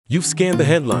You've scanned the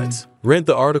headlines, read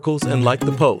the articles, and liked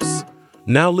the posts.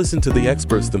 Now listen to the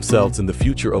experts themselves in the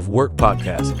Future of Work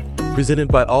podcast, presented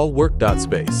by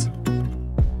allwork.space.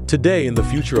 Today in the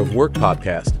Future of Work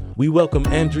podcast, we welcome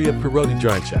Andrea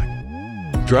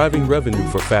Pirrotti-Dranchak. Driving revenue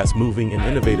for fast-moving and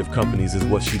innovative companies is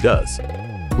what she does.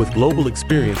 With global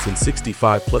experience in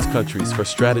 65-plus countries, her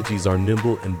strategies are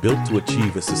nimble and built to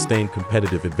achieve a sustained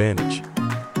competitive advantage.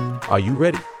 Are you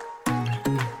ready?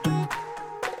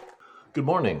 Good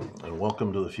morning and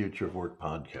welcome to the Future of Work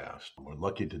podcast. We're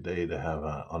lucky today to have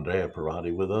Andrea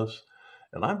Pirrotti with us,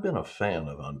 and I've been a fan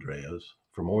of Andrea's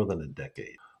for more than a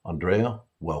decade. Andrea,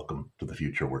 welcome to the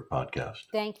Future of Work podcast.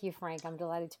 Thank you, Frank. I'm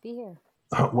delighted to be here.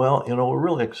 Well, we're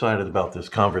really excited about this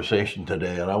conversation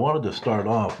today, and I wanted to start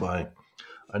off by,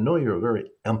 I know you're a very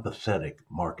empathetic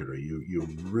marketer. You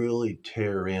really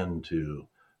tear into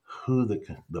who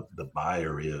the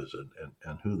buyer is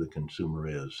and who the consumer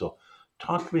is. So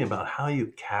talk to me about how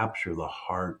you capture the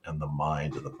heart and the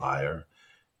mind of the buyer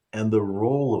and the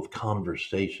role of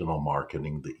conversational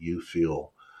marketing that you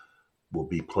feel will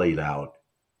be played out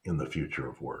in the future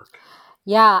of work.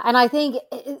 Yeah, and I think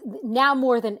now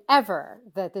more than ever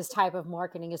that this type of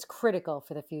marketing is critical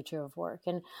for the future of work.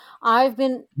 And I've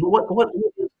been What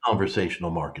is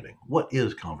conversational marketing? What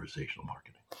is conversational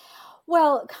marketing?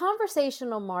 Well,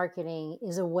 conversational marketing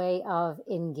is a way of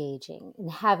engaging and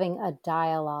having a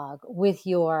dialogue with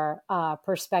your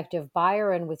prospective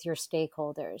buyer and with your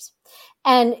stakeholders.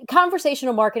 And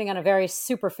conversational marketing on a very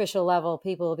superficial level,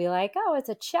 people will be like, oh, it's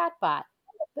a chatbot.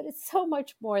 But it's so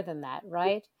much more than that,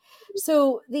 right?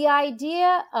 So the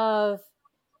idea of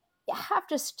you have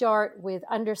to start with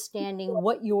understanding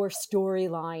what your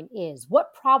storyline is.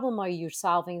 What problem are you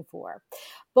solving for?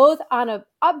 Both on an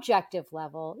objective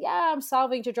level, I'm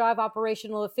solving to drive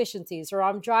operational efficiencies, or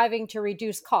I'm driving to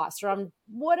reduce costs, or I'm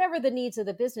whatever the needs of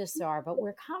the business are. But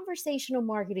where conversational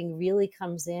marketing really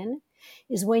comes in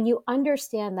is when you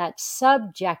understand that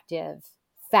subjective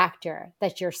factor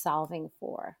that you're solving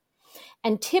for.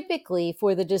 And typically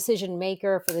for the decision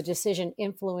maker, for the decision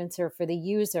influencer, for the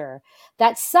user,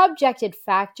 that subjective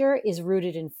factor is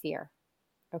rooted in fear.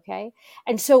 Okay.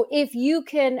 And so if you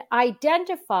can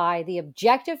identify the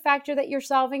objective factor that you're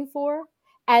solving for,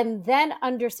 and then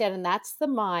understand, and that's the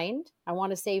mind, I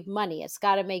want to save money. It's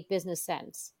got to make business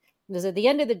sense. Because at the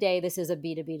end of the day, this is a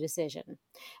B2B decision.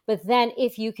 But then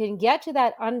if you can get to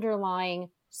that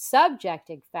underlying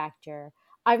subjective factor,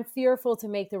 I'm fearful to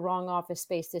make the wrong office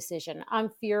space decision. I'm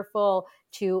fearful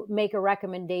to make a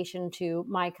recommendation to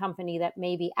my company that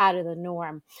may be out of the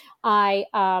norm. I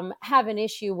have an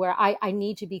issue where I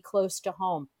need to be close to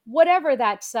home. Whatever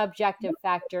that subjective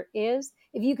factor is,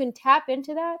 if you can tap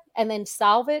into that and then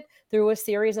solve it through a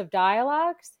series of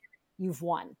dialogues, you've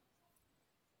won.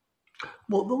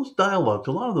 Well, those dialogues,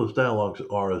 a lot of those dialogues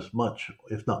are as much,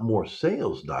 if not more,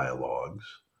 sales dialogues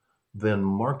than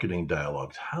marketing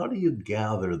dialogues. How do you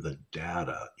gather the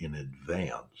data in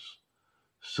advance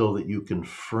so that you can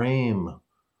frame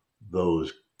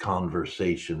those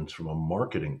conversations from a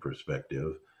marketing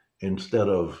perspective instead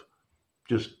of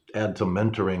just add some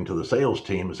mentoring to the sales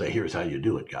team and say, here's how you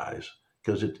do it, guys?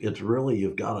 Because it's really,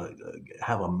 you've got to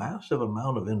have a massive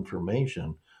amount of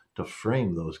information to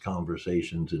frame those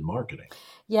conversations in marketing.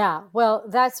 Yeah, well,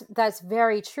 that's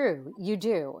very true. You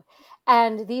do.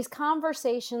 And these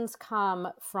conversations come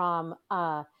from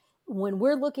when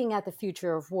we're looking at the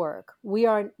future of work, we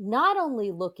are not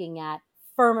only looking at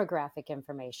firmographic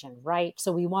information, right?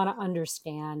 So we want to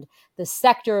understand the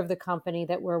sector of the company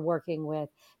that we're working with,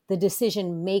 the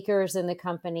decision makers in the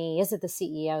company. Is it the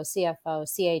CEO, CFO,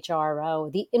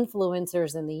 CHRO, the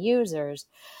influencers and the users?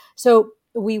 So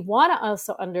we want to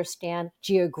also understand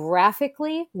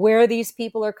geographically where these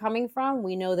people are coming from.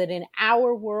 We know that in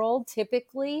our world,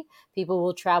 typically, people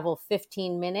will travel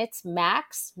 15 minutes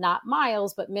max, not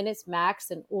miles, but minutes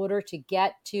max in order to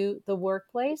get to the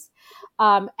workplace.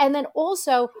 And then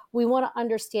also, we want to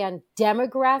understand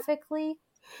demographically,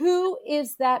 who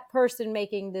is that person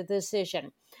making the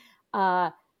decision?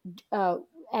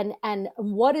 And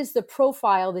what is the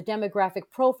profile, the demographic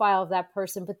profile of that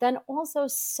person, but then also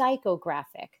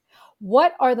psychographic.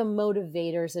 What are the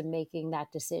motivators in making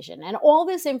that decision? And all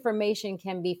this information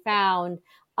can be found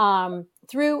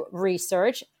through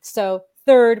research, so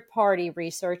third-party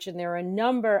research, and there are a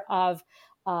number of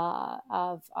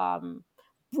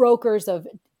brokers of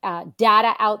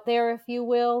data out there, if you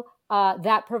will,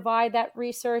 that provide that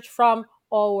research, from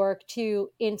Allwork to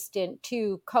Instant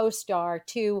to CoStar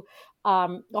to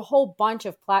a whole bunch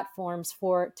of platforms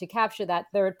to capture that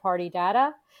third-party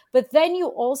data. But then you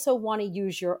also want to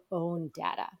use your own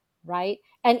data, right?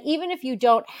 And even if you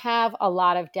don't have a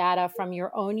lot of data from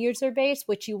your own user base,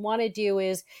 what you want to do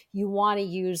is you want to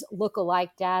use lookalike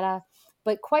data.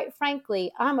 But quite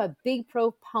frankly, I'm a big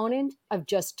proponent of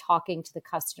just talking to the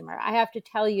customer. I have to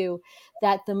tell you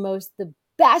that the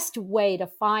best way to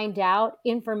find out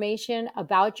information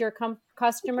about your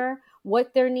customer,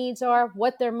 what their needs are,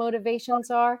 what their motivations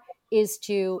are, is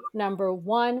to, number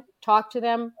one, talk to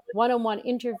them, one-on-one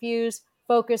interviews,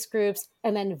 focus groups,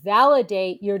 and then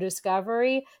validate your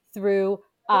discovery through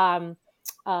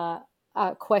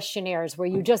questionnaires where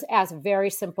you just ask very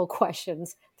simple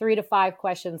questions, 3 to 5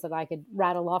 questions, and I could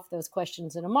rattle off those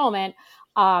questions in a moment.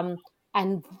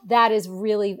 And that is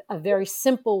really a very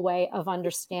simple way of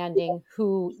understanding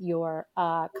who your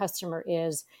customer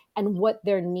is and what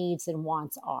their needs and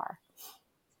wants are.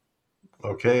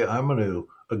 Okay, I'm going to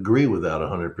agree with that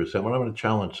 100%, but I'm going to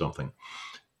challenge something.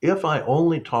 If I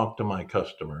only talk to my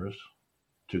customers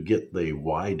to get the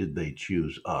why did they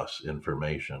choose us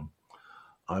information,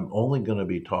 I'm only going to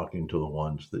be talking to the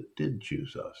ones that did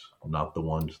choose us, not the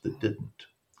ones that didn't.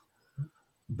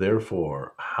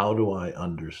 Therefore, how do I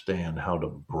understand how to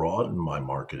broaden my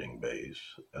marketing base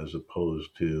as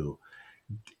opposed to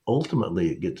ultimately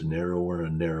it gets narrower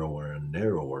and narrower and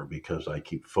narrower because I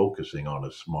keep focusing on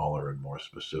a smaller and more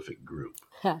specific group.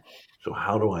 So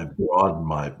how do I broaden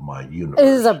my universe?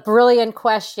 This is a brilliant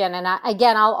question. And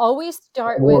I'll always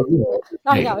start with,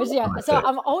 I know, yeah. So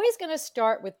I'm always going to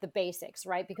start with the basics,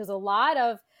 right? Because a lot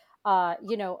of,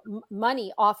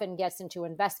 money often gets into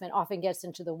investment, often gets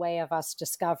into the way of us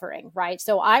discovering, right?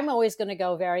 So I'm always going to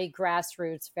go very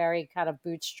grassroots, very kind of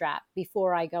bootstrap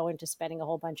before I go into spending a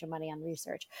whole bunch of money on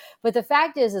research. But the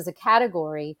fact is, as a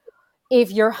category, if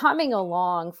you're humming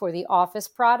along for the office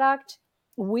product,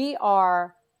 we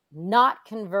are not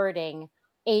converting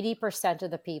 80%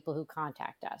 of the people who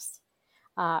contact us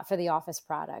for the office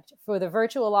product. For the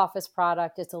virtual office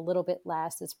product, it's a little bit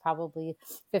less. It's probably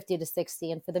 50 to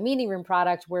 60. And for the meeting room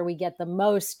product, where we get the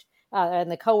most, and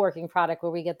the co-working product,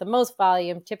 where we get the most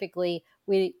volume, typically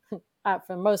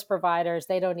for most providers,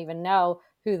 they don't even know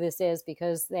who this is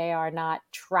because they are not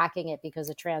tracking it because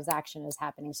the transaction is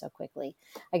happening so quickly.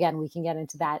 Again, we can get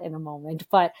into that in a moment,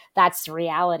 but that's the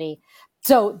reality.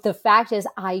 So the fact is,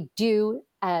 I do,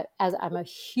 as I'm a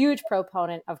huge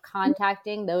proponent of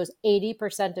contacting those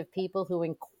 80% of people who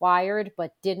inquired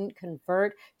but didn't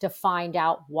convert to find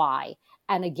out why.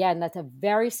 And again, that's a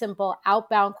very simple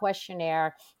outbound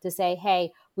questionnaire to say,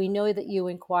 hey, we know that you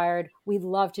inquired. We'd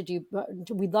love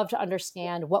to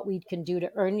understand what we can do to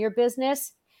earn your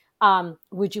business.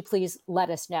 Would you please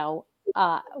let us know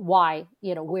why,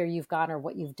 where you've gone or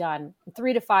what you've done?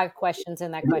 3 to 5 questions in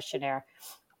that questionnaire.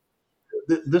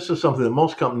 This is something that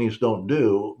most companies don't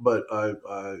do, but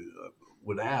I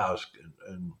would ask,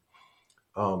 and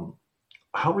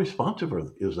how responsive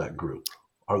is that group?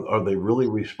 Are they really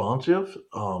responsive?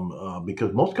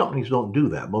 Because most companies don't do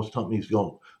that. Most companies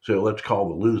don't say, let's call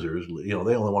the losers. They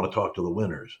only want to talk to the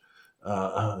winners.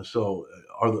 So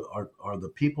are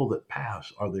the people that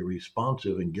pass, are they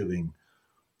responsive and giving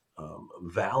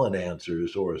valid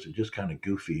answers, or is it just kind of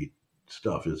goofy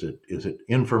stuff? Is it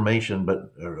information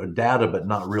or data, but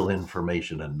not real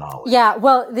information and knowledge? Yeah,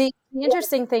 well, the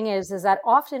interesting thing is that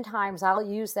oftentimes I'll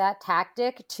use that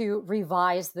tactic to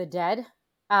revise the dead,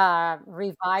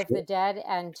 revive the dead,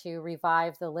 and to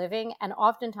revive the living. And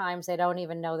oftentimes they don't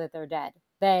even know that they're dead.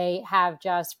 They have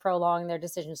just prolonged their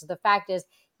decisions. So the fact is,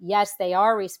 yes, they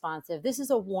are responsive. This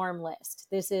is a warm list.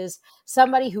 This is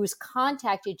somebody who's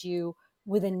contacted you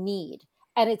with a need.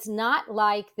 And it's not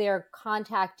like they're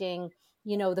contacting,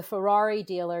 the Ferrari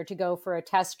dealer to go for a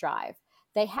test drive.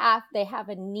 They have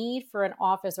a need for an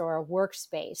office or a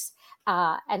workspace.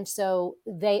 And so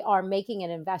they are making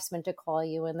an investment to call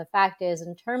you. And the fact is,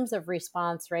 in terms of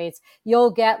response rates,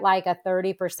 you'll get like a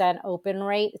 30% open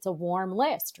rate. It's a warm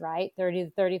list, right? 30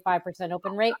 to 35%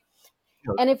 open rate.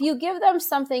 And if you give them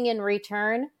something in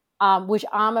return, which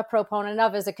I'm a proponent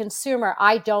of as a consumer,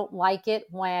 I don't like it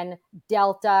when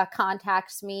Delta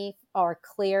contacts me or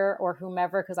Clear or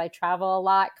whomever, because I travel a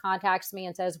lot, contacts me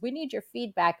and says, we need your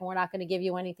feedback and we're not going to give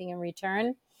you anything in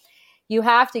return. You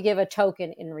have to give a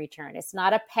token in return. It's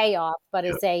not a payoff, but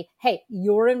it's a, hey,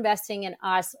 you're investing in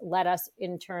us. Let us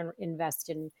in turn invest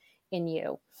in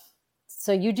you.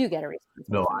 So you do get a response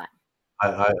from that.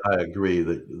 I agree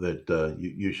that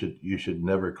you should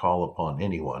never call upon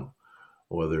anyone,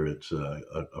 whether it's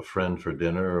a friend for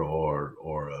dinner or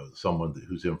someone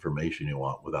whose information you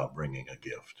want, without bringing a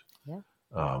gift. Yeah.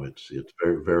 It's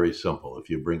very, very simple. If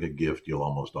you bring a gift, you'll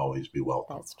almost always be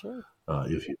welcome. That's true.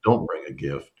 If you don't bring a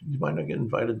gift, you might not get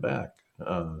invited back.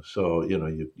 So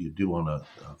you do want to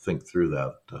think through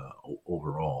that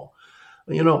overall.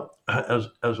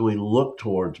 As we look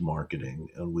towards marketing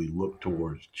and we look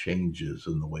towards changes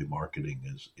in the way marketing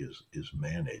is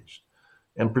managed,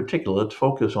 in particular, let's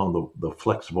focus on the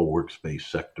flexible workspace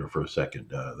sector for a second.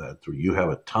 That's where you have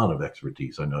a ton of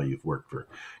expertise. I know you've worked for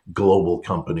global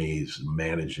companies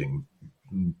managing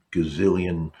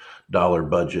gazillion dollar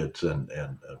budgets and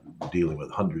dealing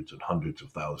with hundreds and hundreds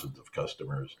of thousands of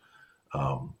customers.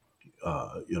 Um,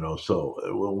 so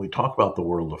when we talk about the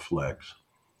world of flex,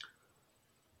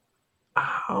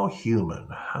 how human,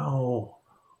 how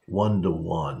one to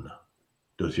one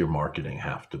does your marketing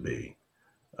have to be?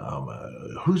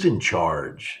 Who's in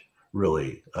charge,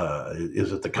 really?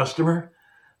 Is it the customer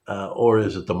or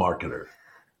is it the marketer?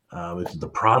 Is it the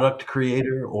product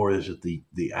creator or is it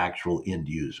the actual end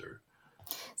user?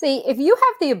 See, if you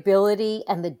have the ability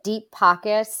and the deep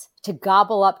pockets to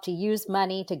gobble up, to use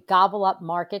money, to gobble up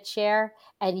market share,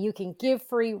 and you can give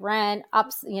free rent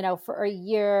up, for a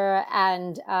year,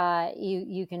 and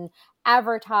you can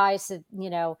advertise,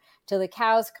 till the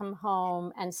cows come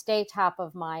home and stay top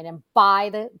of mind and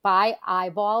buy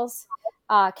eyeballs.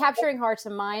 Capturing hearts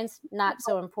and minds, not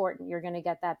so important. You're going to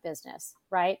get that business,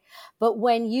 right? But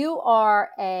when you are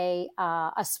a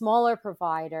smaller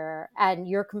provider and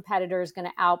your competitor is going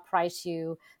to outprice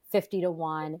you 50 to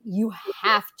 1, you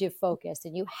have to focus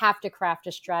and you have to craft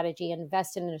a strategy,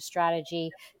 invest in a strategy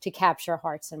to capture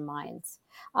hearts and minds.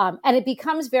 And it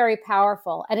becomes very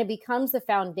powerful, and it becomes the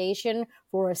foundation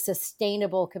for a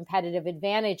sustainable competitive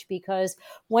advantage, because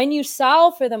when you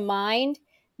solve for the mind,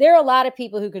 there are a lot of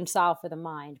people who can solve for the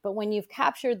mind, but when you've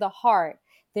captured the heart,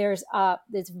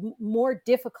 it's more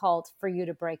difficult for you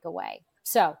to break away.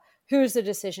 So who's the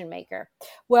decision maker?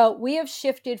 Well, we have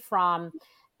shifted from,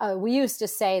 we used to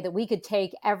say that we could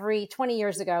take 20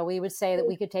 years ago, we would say that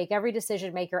we could take every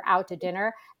decision maker out to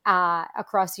dinner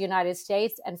across the United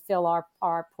States and fill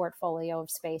our portfolio of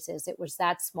spaces. It was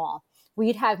that small.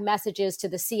 We'd have messages to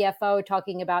the CFO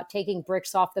talking about taking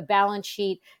bricks off the balance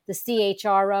sheet. The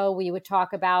CHRO, we would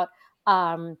talk about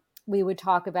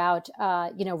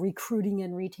recruiting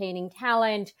and retaining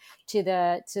talent. To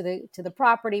the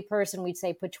property person, we'd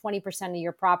say put 20% of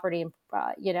your property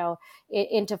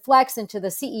into flex. And to the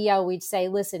CEO, we'd say,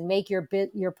 listen, make your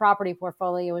property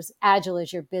portfolio as agile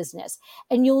as your business.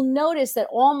 And you'll notice that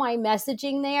all my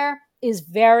messaging there is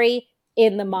very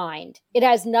in the mind. It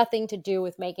has nothing to do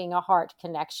with making a heart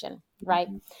connection, right?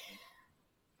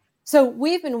 So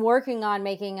we've been working on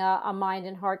making a mind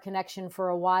and heart connection for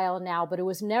a while now, but it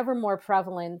was never more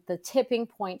prevalent. The tipping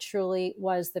point truly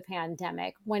was the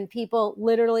pandemic, when people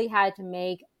literally had to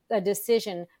make a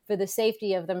decision for the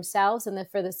safety of themselves and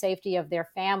for the safety of their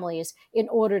families in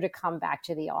order to come back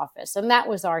to the office. And that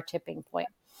was our tipping point.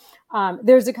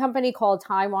 There's a company called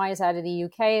TimeWise out of the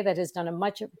UK that has done a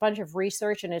bunch of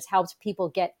research and has helped people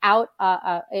get out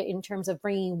in terms of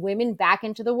bringing women back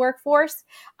into the workforce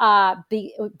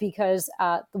because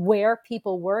where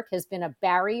people work has been a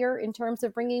barrier in terms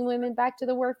of bringing women back to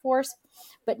the workforce.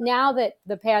 But now that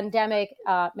the pandemic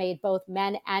made both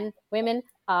men and women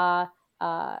that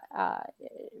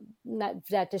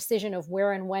decision of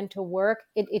where and when to work,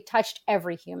 it touched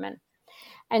every human.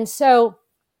 And so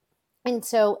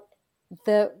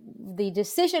the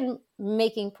decision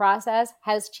making process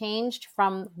has changed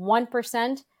from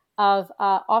 1% of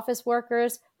office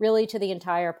workers really to the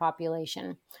entire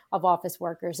population of office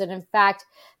workers. And in fact,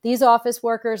 these office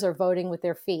workers are voting with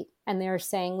their feet, and they're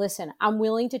saying, listen, I'm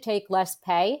willing to take less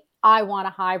pay. I want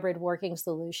a hybrid working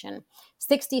solution.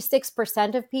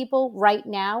 66% of people right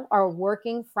now are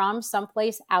working from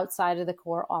someplace outside of the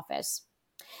core office.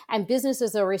 And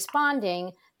businesses are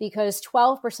responding because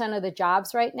 12% of the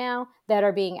jobs right now that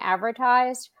are being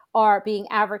advertised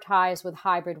with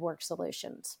hybrid work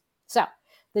solutions. So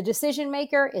the decision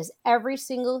maker is every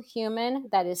single human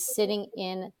that is sitting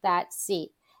in that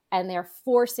seat, and they're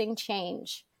forcing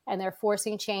change. And they're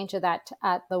forcing change at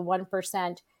the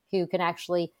 1% who can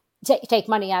actually take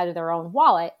money out of their own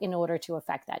wallet in order to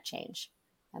affect that change.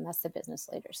 And that's the business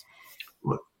leaders.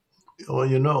 Well,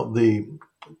 the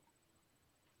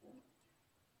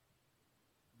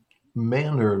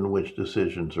manner in which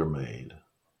decisions are made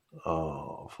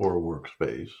for a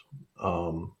workspace,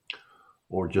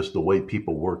 or just the way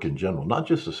people work in general, not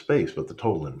just the space, but the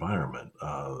total environment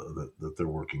that they're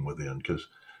working within, because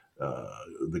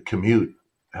the commute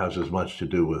has as much to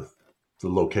do with the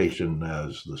location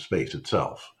as the space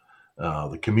itself.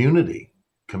 The community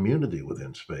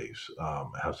within space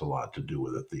has a lot to do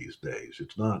with it these days.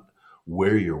 It's not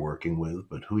where you're working with,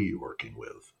 but who you're working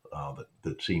with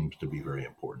that seems to be very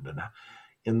important. And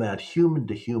in that human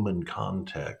to human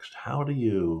context, how do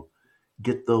you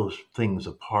get those things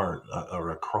apart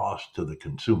or across to the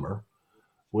consumer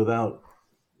without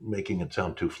making it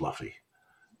sound too fluffy.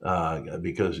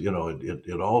 Because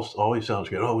it all always sounds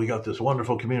great. Oh, we got this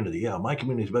wonderful community. Yeah, my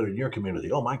community is better than your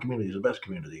community. Oh, my community is the best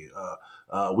community.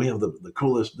 We have the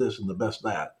coolest this and the best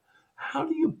that. How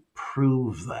do you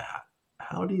prove that?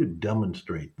 How do you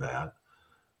demonstrate that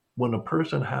when a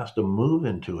person has to move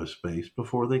into a space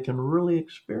before they can really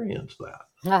experience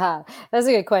that? That's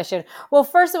a good question. Well,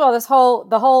 first of all,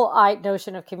 the whole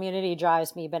notion of community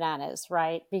drives me bananas,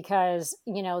 right? Because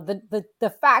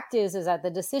the fact is that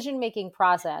the decision making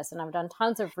process, and I've done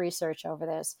tons of research over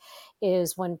this,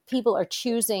 is when people are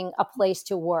choosing a place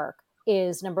to work.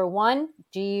 Is number one,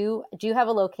 do you have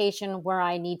a location where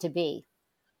I need to be?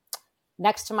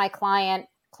 Next to my client,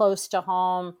 close to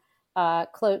home,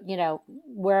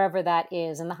 wherever that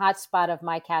is in the hot spot of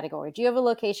my category. Do you have a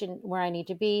location where I need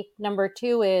to be? Number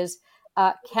two is,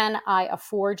 can I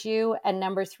afford you? And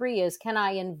number three is, can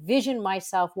I envision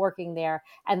myself working there?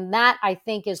 And that, I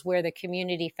think, is where the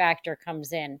community factor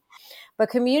comes in. But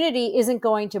community isn't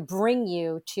going to bring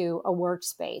you to a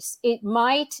workspace. It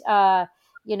might,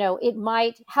 it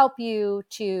might help you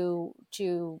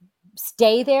to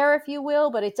stay there, if you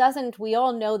will, but it doesn't. We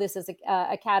all know this as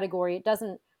a category. It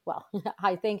doesn't. Well,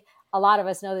 I think a lot of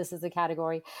us know this as a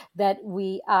category that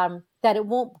that it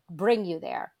won't bring you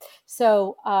there.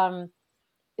 So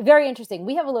very interesting.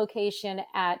 We have a location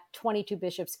at 22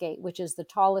 Bishopsgate, which is the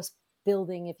tallest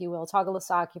building, if you will, tallest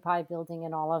occupied building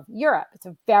in all of Europe. It's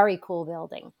a very cool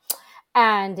building.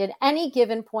 And at any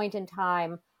given point in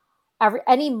time,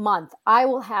 any month, I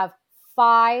will have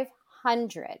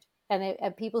 500.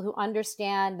 And people who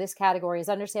understand this category is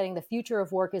understanding the future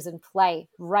of work is in play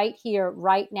right here,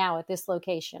 right now at this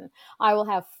location. I will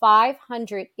have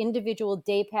 500 individual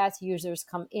day pass users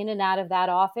come in and out of that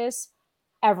office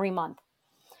every month.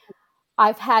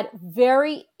 I've had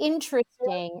very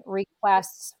interesting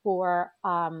requests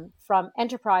from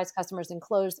enterprise customers and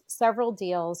closed several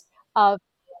deals of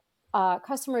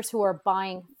customers who are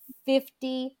buying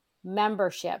 50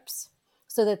 memberships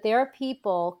so that their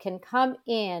people can come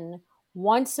in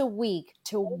once a week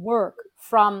to work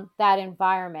from that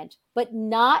environment, but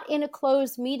not in a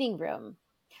closed meeting room,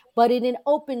 but in an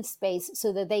open space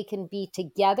so that they can be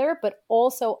together, but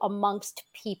also amongst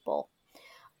people.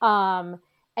 And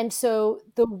so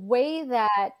the way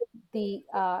that the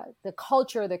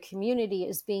culture, the community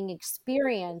is being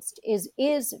experienced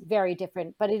is very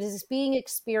different, but it is being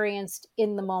experienced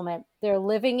in the moment. They're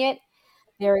living it,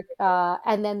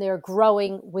 and then they're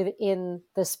growing within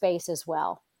the space as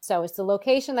well. So it's the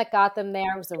location that got them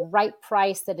there. It was the right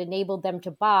price that enabled them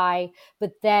to buy.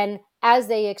 But then as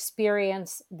they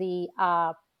experience the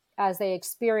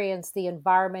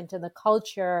environment and the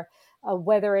culture,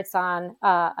 whether it's on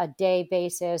a day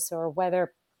basis or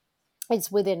whether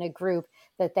it's within a group,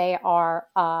 that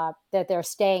they're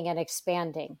staying and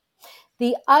expanding.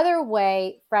 The other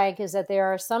way, Frank, is that there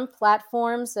are some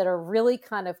platforms that are really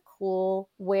kind of cool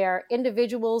where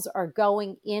individuals are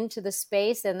going into the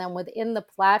space, and then within the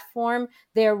platform,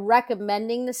 they're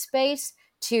recommending the space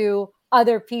to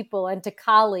other people and to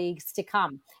colleagues to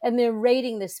come. And they're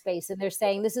rating the space and they're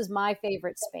saying, this is my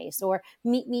favorite space, or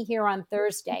meet me here on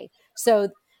Thursday. So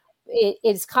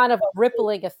it's kind of a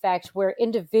rippling effect where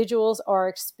individuals are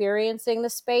experiencing the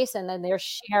space and then they're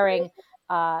sharing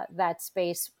that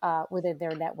space within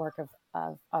their network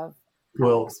of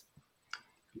Well,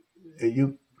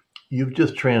 colleagues. you've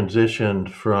just transitioned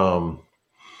from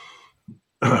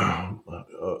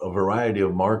a variety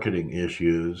of marketing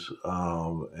issues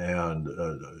and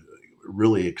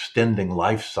really extending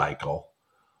life cycle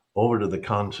over to the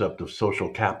concept of social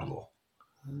capital.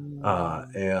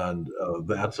 And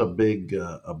that's a big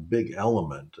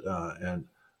element. And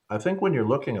I think when you're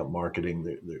looking at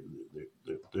marketing,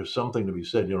 there's something to be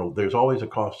said. There's always a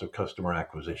cost of customer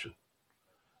acquisition,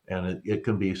 and it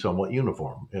can be somewhat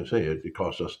uniform. Say it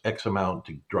costs us X amount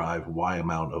to drive Y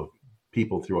amount of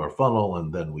people through our funnel,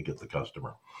 and then we get the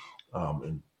customer.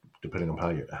 And depending on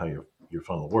how your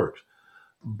funnel works,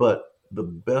 but the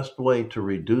best way to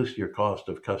reduce your cost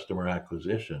of customer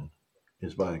acquisition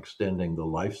is by extending the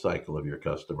life cycle of your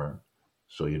customer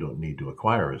so you don't need to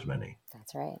acquire as many.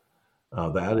 That's right.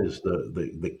 That is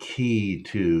the key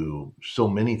to so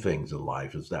many things in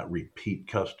life, is that repeat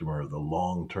customer, the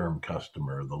long-term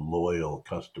customer, the loyal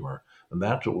customer. And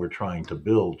that's what we're trying to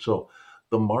build. So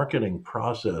the marketing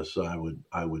process, I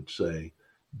would say,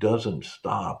 doesn't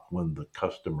stop when the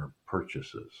customer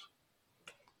purchases.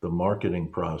 The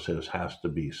marketing process has to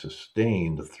be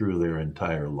sustained through their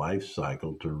entire life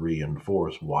cycle to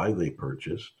reinforce why they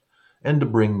purchased and to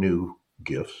bring new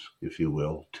gifts, if you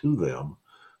will, to them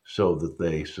so that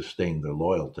they sustain their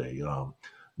loyalty.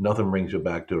 Nothing brings you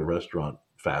back to a restaurant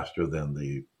faster than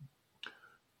the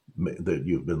that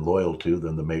you've been loyal to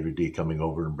than the maitre d' coming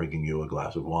over and bringing you a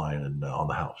glass of wine and on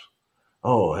the house.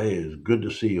 Oh, hey, it's good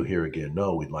to see you here again.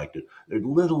 No, we'd like to. There's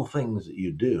little things that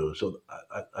you do. So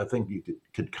I think you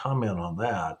could comment on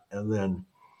that. And then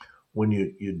when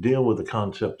you deal with the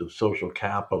concept of social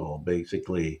capital,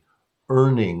 basically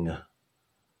earning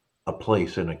a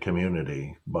place in a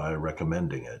community by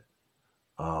recommending it.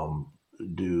 Um,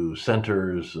 do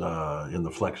centers in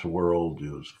the flex world,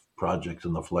 do projects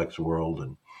in the flex world,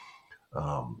 and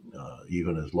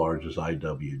even as large as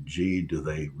IWG, do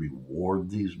they reward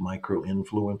these micro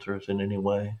influencers in any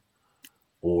way?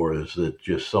 Or is it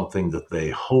just something that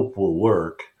they hope will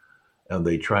work and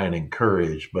they try and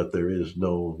encourage, but there is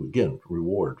no, again,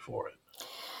 reward for it?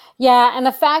 Yeah, and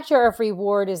the factor of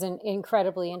reward is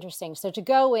incredibly interesting. So to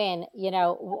go in,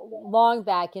 long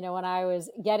back, when I was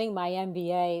getting my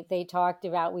MBA, they talked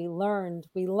about we learned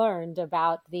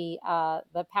about the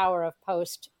power of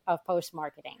post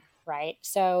marketing, right?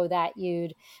 So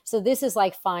this is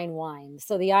like fine wine.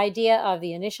 So the idea of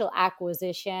the initial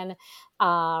acquisition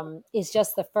is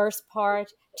just the first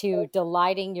part to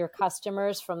delighting your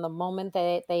customers from the moment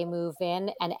that they move in,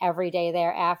 and every day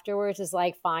there afterwards is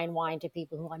like fine wine to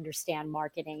people who understand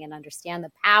marketing and understand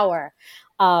the power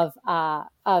of the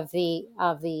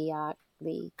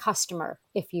customer,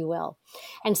 if you will.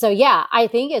 And so, yeah, I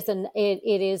think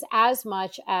it is as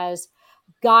much as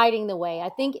guiding the way. I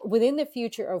think within the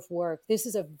future of work, this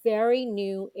is a very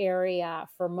new area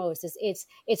for most.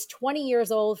 It's 20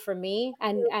 years old for me,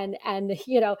 and and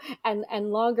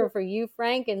longer for you,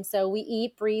 Frank. And so we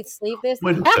eat, breathe, sleep this.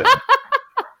 Wait a second.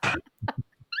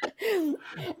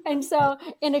 And so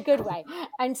in a good way.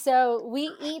 And so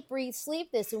we eat, breathe,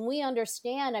 sleep this, and we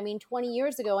understand. I mean, 20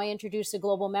 years ago, I introduced a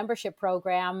global membership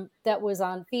program that was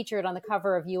featured on the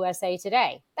cover of USA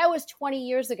Today. That was 20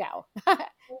 years ago.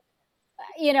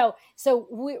 So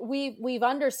we've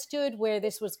understood where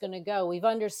this was going to go. We've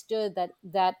understood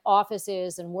that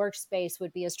offices and workspace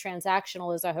would be as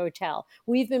transactional as a hotel.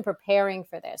 We've been preparing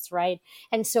for this, right?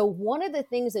 And so one of the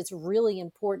things that's really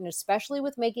important, especially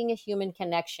with making a human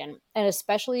connection and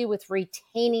especially with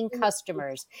retaining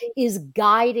customers, is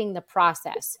guiding the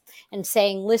process and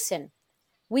saying, listen,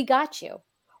 we got you.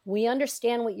 We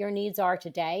understand what your needs are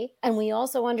today, and we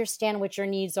also understand what your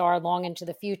needs are long into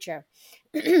the future.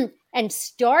 And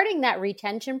starting that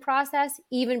retention process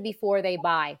even before they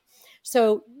buy.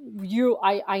 So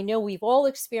I know we've all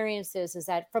experienced this, is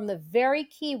that from the very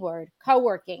keyword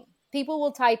co-working, people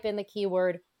will type in the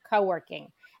keyword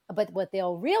co-working. But what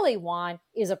they'll really want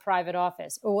is a private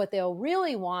office, or what they'll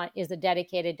really want is a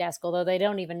dedicated desk, although they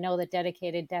don't even know that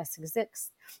dedicated desks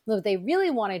exist. What they really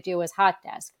want to do is hot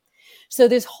desk. So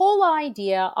this whole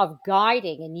idea of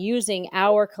guiding and using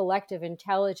our collective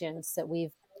intelligence that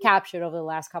we've captured over the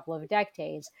last couple of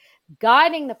decades,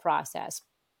 guiding the process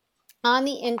on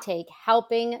the intake,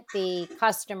 helping the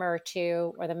customer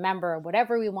or the member,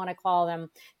 whatever we want to call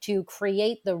them, to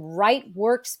create the right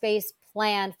workspace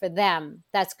plan for them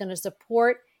that's going to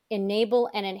support, enable,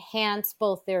 and enhance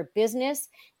both their business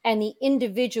and the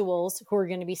individuals who are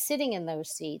going to be sitting in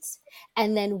those seats,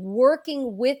 and then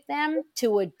working with them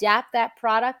to adapt that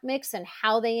product mix and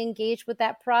how they engage with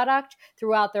that product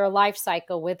throughout their life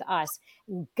cycle with us,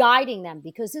 guiding them,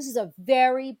 because this is a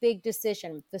very big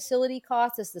decision. Facility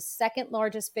cost is the second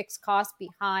largest fixed cost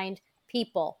behind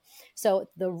people. So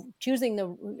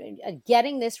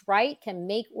getting this right can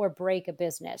make or break a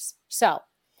business. So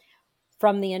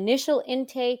from the initial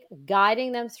intake,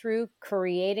 guiding them through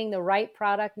creating the right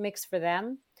product mix for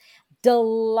them,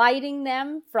 delighting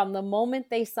them from the moment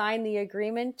they sign the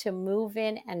agreement to move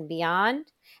in and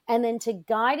beyond, and then to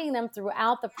guiding them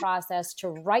throughout the process to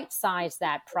right size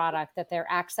that product that they're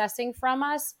accessing from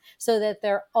us so that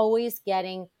they're always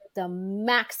getting the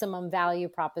maximum value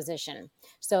proposition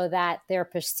so that their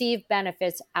perceived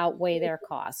benefits outweigh their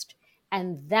cost.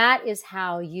 And that is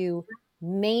how you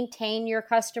maintain your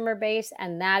customer base,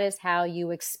 and that is how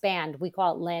you expand. We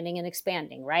call it landing and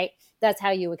expanding, right? That's how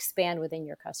you expand within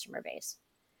your customer base.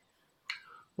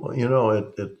 Well,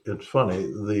 it's funny.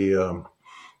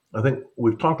 I think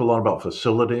we've talked a lot about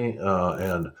facility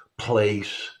and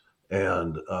place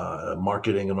and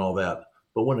marketing and all that.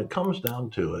 But when it comes down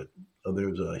to it,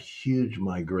 there's a huge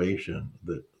migration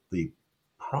that the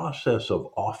process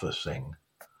of officing,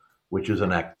 which is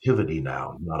an activity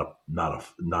now,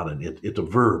 it's a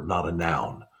verb, not a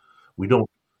noun. We don't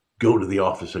go to the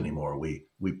office anymore. We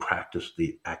practice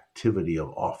the activity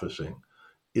of officing,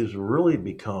 is really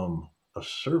become a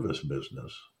service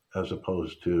business as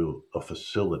opposed to a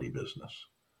facility business.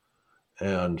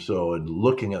 And so, in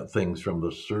looking at things from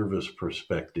the service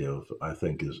perspective, I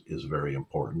think is very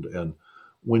important. And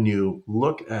when you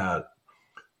look at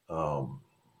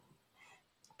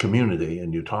community,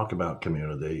 and you talk about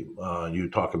community, you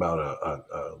talk about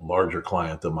a larger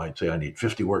client that might say, I need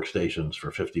 50 workstations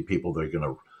for 50 people. They're going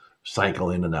to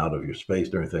cycle in and out of your space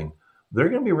and everything. They're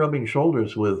going to be rubbing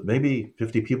shoulders with maybe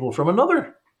 50 people from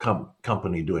another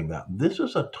company doing that. This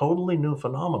is a totally new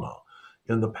phenomenon.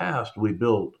 In the past, we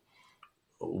built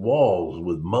walls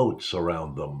with moats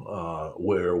around them,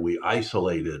 where we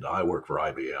isolated. I work for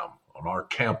IBM, and our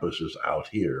campus is out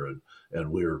here,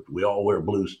 and we all wear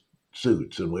blue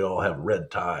suits, and we all have red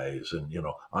ties, and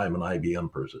I'm an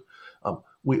IBM person.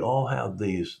 We all have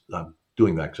these. I'm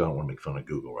doing that because I don't want to make fun of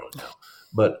Google right now,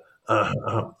 but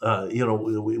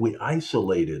we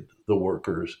isolated the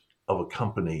workers of a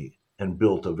company and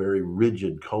built a very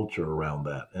rigid culture around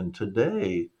that. And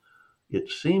today,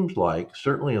 it seems like,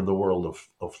 certainly in the world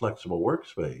of flexible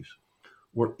workspace,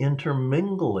 we're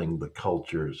intermingling the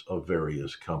cultures of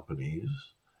various companies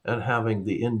and having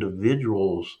the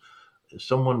individuals.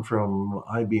 Someone from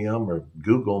IBM or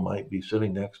Google might be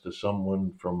sitting next to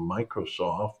someone from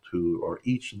Microsoft, who are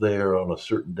each there on a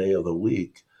certain day of the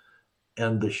week.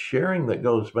 And the sharing that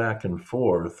goes back and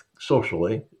forth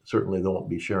socially, certainly they won't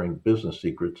be sharing business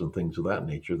secrets and things of that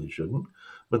nature, they shouldn't.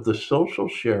 But the social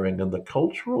sharing and the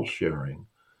cultural sharing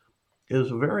is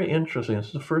very interesting.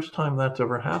 It's the first time that's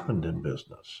ever happened in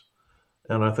business.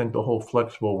 And I think the whole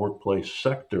flexible workplace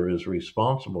sector is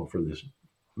responsible for this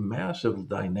massive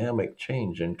dynamic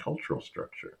change in cultural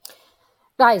structure.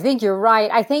 I think you're right.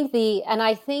 I think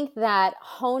that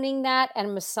honing that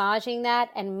and massaging that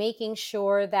and making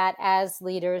sure that as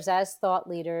leaders, as thought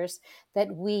leaders,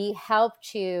 that we help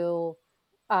to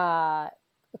uh,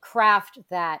 craft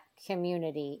that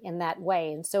community in that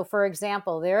way. And so, for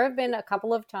example, there have been a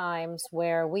couple of times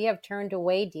where we have turned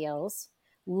away deals,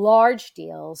 large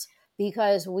deals,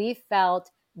 because we felt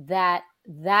that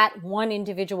one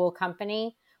individual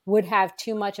company would have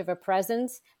too much of a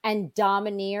presence and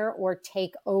domineer or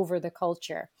take over the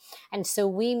culture. And so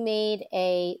we made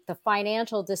the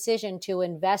financial decision to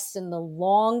invest in the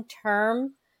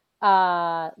long-term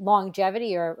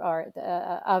longevity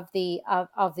of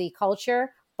the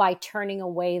culture by turning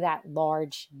away that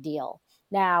large deal.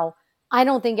 Now, I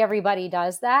don't think everybody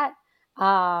does that.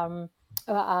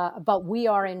 But we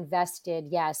are invested,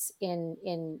 yes, in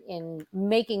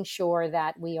making sure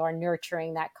that we are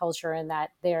nurturing that culture and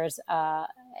that there's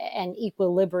an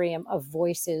equilibrium of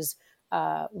voices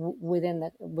within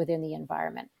the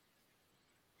environment.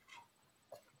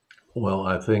 Well,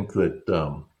 I think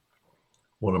that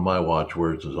one of my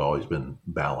watchwords has always been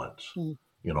balance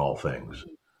in all things.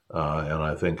 And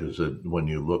I think is that when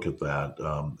you look at that,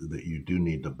 that you do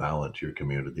need to balance your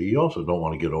community. You also don't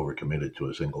want to get overcommitted to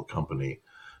a single company,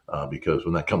 because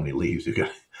when that company leaves,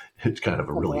 it's kind of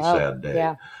a really sad day.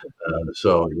 Yeah.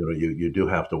 So you do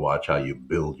have to watch how you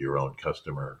build your own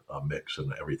customer mix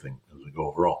and everything as we go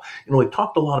overall. We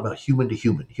talked a lot about human to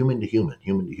human, human to human,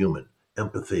 human to human,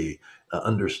 empathy,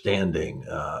 understanding,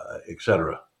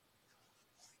 etc.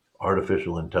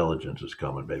 Artificial intelligence is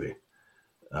coming, baby.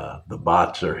 The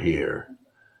bots are here.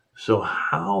 So,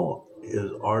 how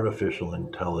is artificial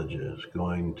intelligence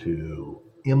going to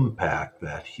impact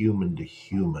that human to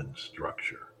human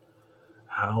structure?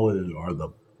 Are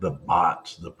the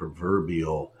bots the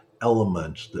proverbial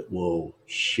elements that will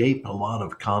shape a lot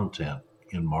of content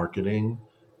in marketing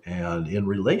and in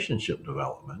relationship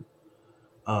development?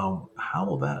 How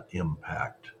will that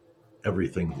impact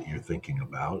everything that you're thinking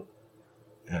about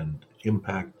and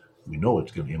impact? We know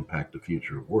it's going to impact the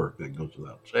future of work. That goes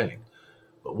without saying.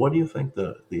 But what do you think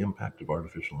the impact of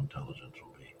artificial intelligence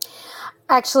will be?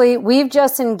 Actually, we've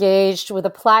just engaged with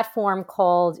a platform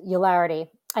called Eularity.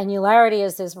 And Eularity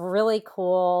is this really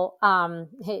cool,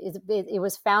 it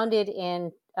was founded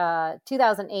in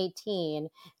 2018,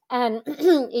 and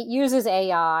it uses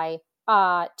AI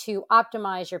to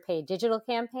optimize your paid digital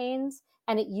campaigns.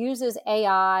 And it uses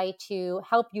AI to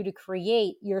help you to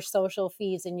create your social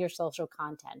feeds and your social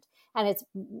content. And it's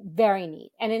very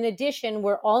neat. And in addition,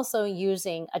 we're also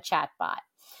using a chatbot.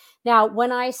 Now,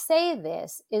 when I say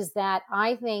this, is that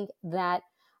I think that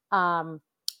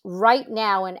right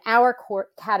now in our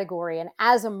category and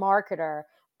as a marketer,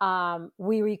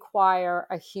 we require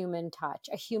a human touch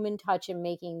in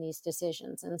making these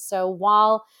decisions. And so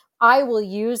while I will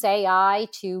use AI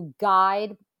to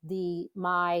guide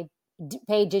my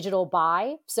paid digital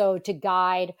buy, so to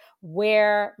guide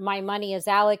where my money is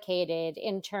allocated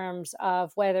in terms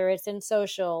of whether it's in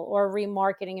social or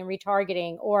remarketing and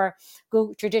retargeting or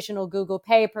traditional Google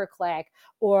pay per click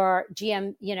or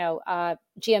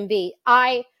GMB,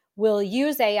 I will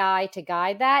use AI to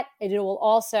guide that. And it will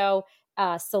also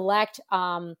select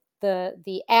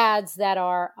the ads that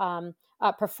are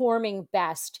performing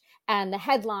best, and the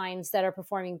headlines that are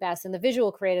performing best, and the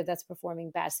visual creative that's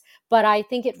performing best. But I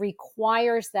think it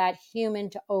requires that human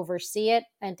to oversee it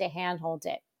and to handhold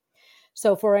it.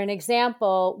 So for an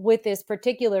example, with this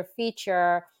particular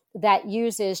feature that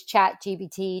uses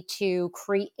ChatGPT to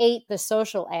create the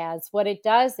social ads, what it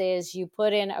does is you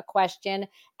put in a question,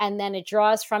 and then it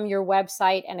draws from your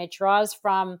website, and it draws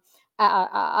from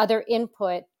other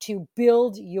input to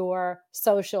build your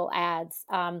social ads.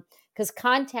 Because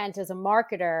content as a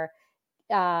marketer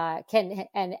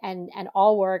and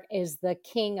all work is the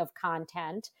king of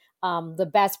content. The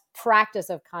best practice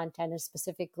of content is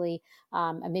specifically,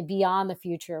 beyond the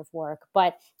future of work.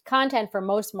 But content for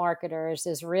most marketers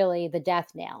is really the death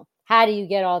nail. How do you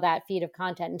get all that feed of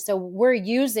content? And so we're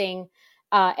using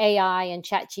AI and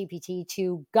ChatGPT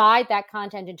to guide that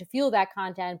content and to fuel that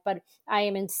content. But I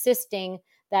am insisting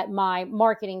that my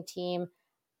marketing team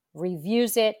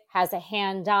reviews it, has a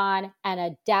hand on, and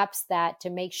adapts that to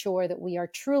make sure that we are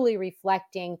truly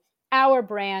reflecting our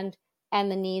brand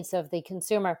and the needs of the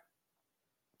consumer.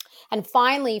 And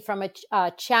finally, from a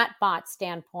chatbot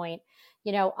standpoint,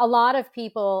 a lot of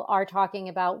people are talking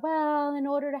about, well, in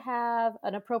order to have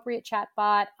an appropriate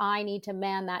chatbot, I need to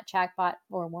man that chatbot,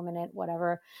 or woman,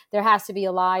 whatever. There has to be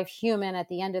a live human at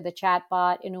the end of the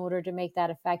chatbot in order to make that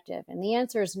effective. And the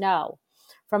answer is no.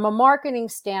 From a marketing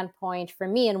standpoint, for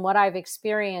me, and what I've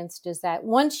experienced is that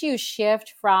once you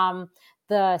shift from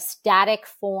the static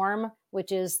form,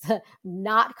 which is the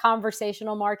not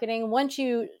conversational marketing, once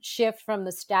you shift from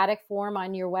the static form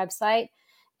on your website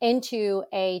into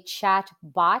a chat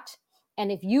bot,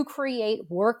 and if you create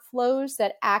workflows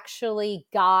that actually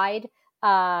guide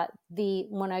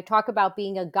when I talk about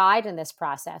being a guide in this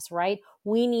process, right?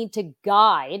 We need to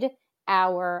guide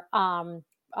our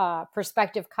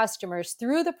prospective customers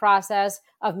through the process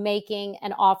of making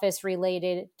an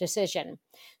office-related decision.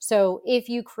 So if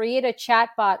you create a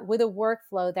chatbot with a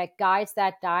workflow that guides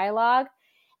that dialogue,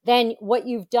 then what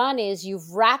you've done is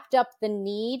you've wrapped up the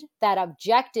need, that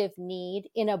objective need,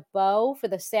 in a bow for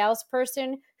the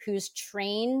salesperson who's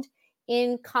trained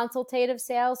in consultative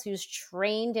sales, who's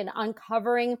trained in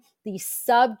uncovering the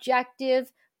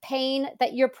subjective pain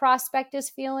that your prospect is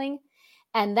feeling.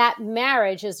 And that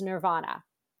marriage is nirvana,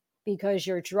 because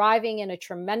you're driving in a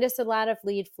tremendous amount of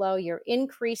lead flow. You're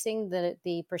increasing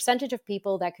the percentage of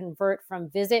people that convert from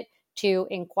visit to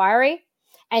inquiry.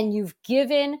 And you've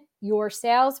given your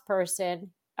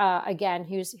salesperson, again,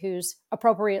 who's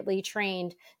appropriately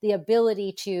trained, the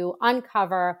ability to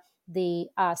uncover the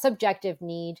subjective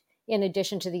need in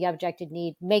addition to the objective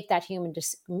need, make that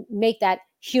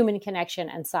human connection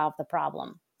and solve the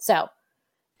problem. So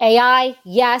AI,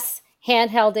 yes.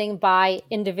 Handholding by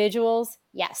individuals,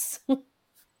 yes,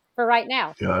 for right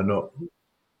now. Yeah, I know.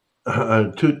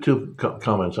 Two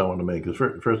comments I want to make is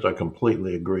first, I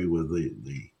completely agree with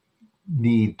the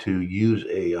need to use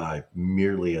AI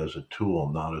merely as a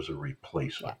tool, not as a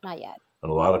replacement. Yeah, not yet.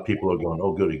 And a lot of people are going,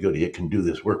 oh, goody, it can do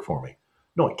this work for me.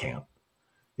 No, it can't.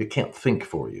 It can't think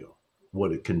for you.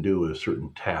 What it can do is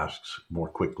certain tasks more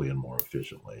quickly and more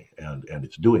efficiently. And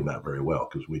it's doing that very well,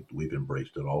 because we've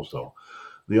embraced it also.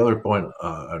 The other point,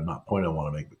 not point I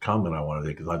want to make, the comment I want to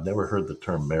make, is I've never heard the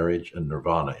term marriage and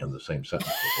nirvana in the same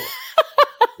sentence before.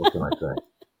 What can I say?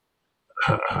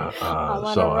 I'm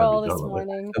on a roll this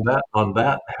morning. And on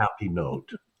that happy note,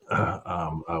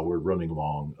 we're running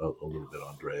along a little bit,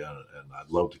 Andrea, and I'd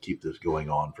love to keep this going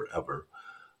on forever.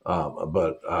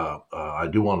 But I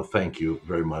do want to thank you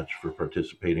very much for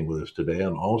participating with us today.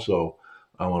 And also,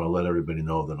 I want to let everybody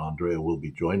know that Andrea will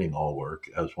be joining All Work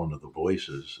as one of the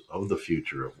voices of the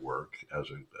future of work,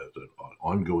 as an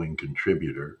ongoing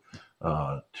contributor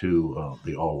to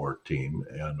the All Work team.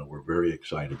 And we're very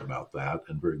excited about that,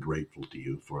 and very grateful to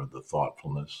you for the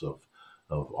thoughtfulness of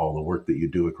all the work that you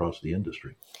do across the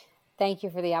industry. Thank you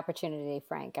for the opportunity,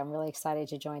 Frank. I'm really excited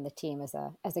to join the team as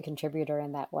a contributor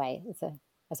in that way. It's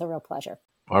a real pleasure.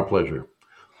 Our pleasure.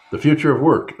 The future of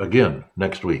work, again,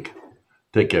 next week.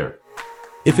 Take care.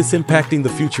 If it's impacting the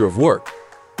future of work,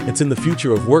 it's in the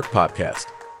Future of Work podcast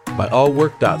by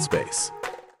allwork.space.